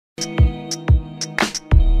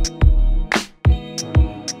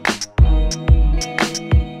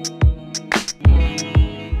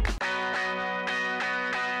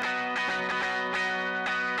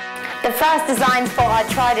first designs for our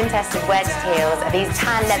tried and tested wedged heels are these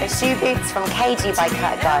tan leather shoe boots from KG by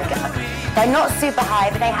Kurt Geiger. They're not super high,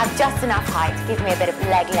 but they have just enough height to give me a bit of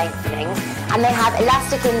leg lengthening. And they have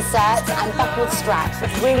elastic inserts and buckled straps,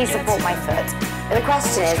 which really support my foot. But the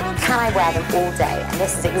question is, can I wear them all day? And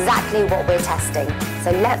this is exactly what we're testing.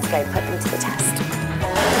 So let's go put them to the test.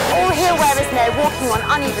 All heel wearers know walking on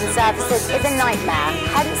uneven surfaces is a nightmare.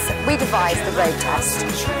 Hence, we devised the road test.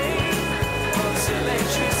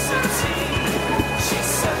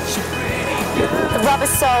 The rubber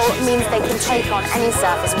sole means they can take on any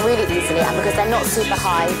surface really easily, and because they're not super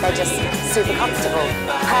high, they're just super comfortable.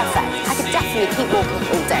 Perfect. I could definitely keep walking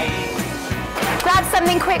all day. Grab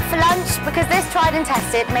something quick for lunch, because this tried and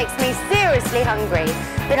tested makes me seriously hungry.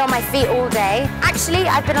 Been on my feet all day. Actually,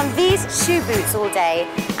 I've been on these shoe boots all day,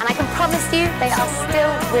 and I can promise you they are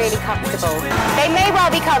still really comfortable. They may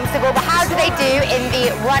well be comfortable, but how do they do in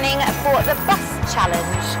the running for the bus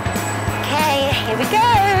challenge? Okay, here we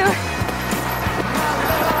go.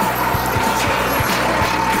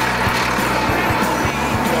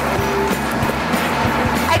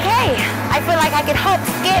 I feel like I could hop,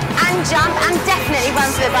 skip and jump and definitely run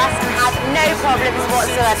to the bus and have no problems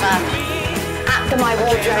whatsoever. At the My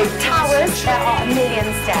Wardrobe Towers, there are a million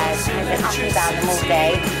stairs and I've been up and down them all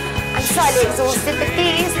day. I'm slightly exhausted, but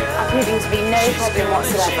these are proving to be no problem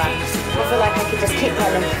whatsoever. I feel like I could just keep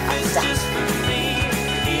running up and down.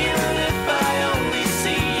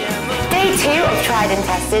 Day 2 of tried and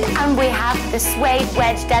tested, and we have the suede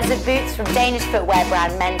wedge desert boots from Danish footwear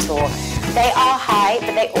brand Mentor. They are high,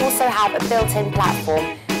 but they also have a built-in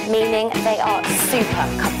platform, meaning they are super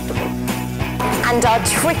comfortable. And our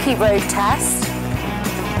tricky road test.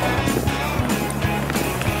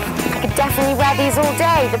 I could definitely wear these all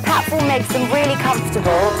day. The platform makes them really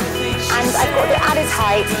comfortable, and I've got the added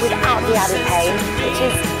height without the added pain, which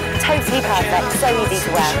is totally perfect, so easy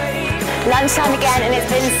to wear. Lunchtime again, and it's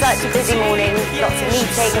been such a busy morning. Lots of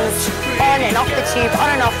meetings, on and off the tube,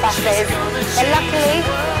 on and off buses. But luckily,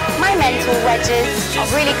 my Mentor wedges are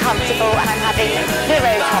really comfortable and I'm having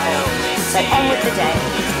zero trouble. So on with the day.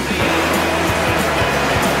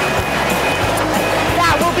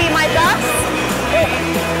 That will be my bus.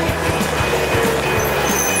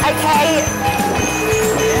 Okay,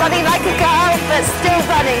 running like a girl, but still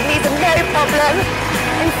running. These are no problem.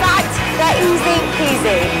 In fact, they're easy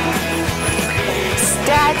peasy.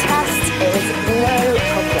 Stair test is no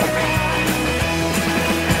problem.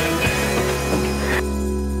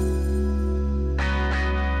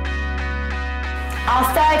 Our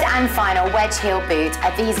third and final wedge heel boot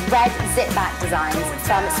are these red zip-back designs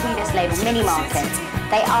from Swedish label Mini Market.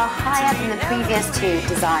 They are higher than the previous two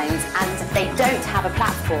designs and they don't have a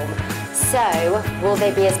platform. So, will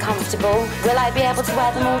they be as comfortable? Will I be able to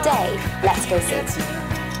wear them all day? Let's go see.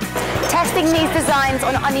 Testing these designs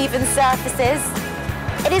on uneven surfaces,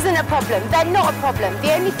 it isn't a problem. They're not a problem.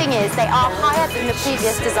 The only thing is they are higher than the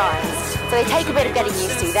previous designs. So they take a bit of getting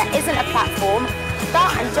used to. There isn't a platform, but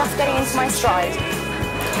I'm just getting into my stride.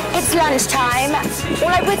 It's lunchtime.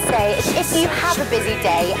 All I would say is if you have a busy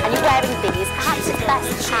day and you're wearing these, perhaps it's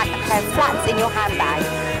best to pack a pair of flats in your handbag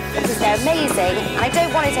because they're amazing and I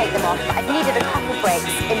don't want to take them off, but I've needed a couple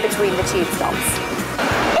breaks in between the tube stops.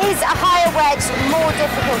 Is a higher wedge more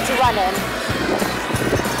difficult to run in?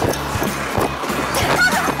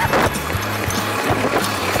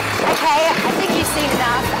 Okay, I think you've seen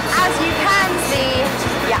enough. As you can see,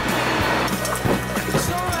 yeah.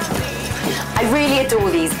 I really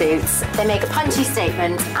adore these boots. They make a punchy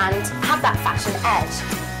statement and have that fashion edge,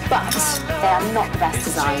 but they are not the best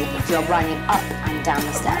design if you're running up and down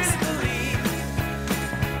the stairs.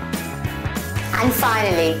 And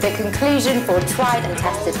finally, the conclusion for tried and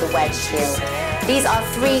tested the wedge heel. These are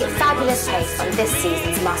 3 fabulous takes on this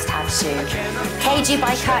season's must-have shoe. KG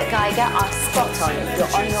by Kurt Geiger are spot on if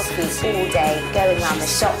you're on your feet all day, going around the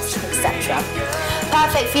shops, etc.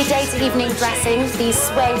 Perfect for your day-to-evening dressing. These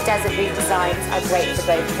suede desert boot designs are great for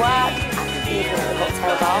both work and even at the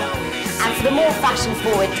cocktail bar. And for the more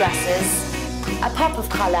fashion-forward dressers, a pop of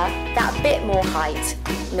colour, that bit more height,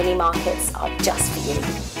 Mini Markets are just for you.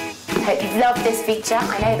 Hope you've loved this feature.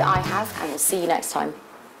 I know that I have, and we'll see you next time.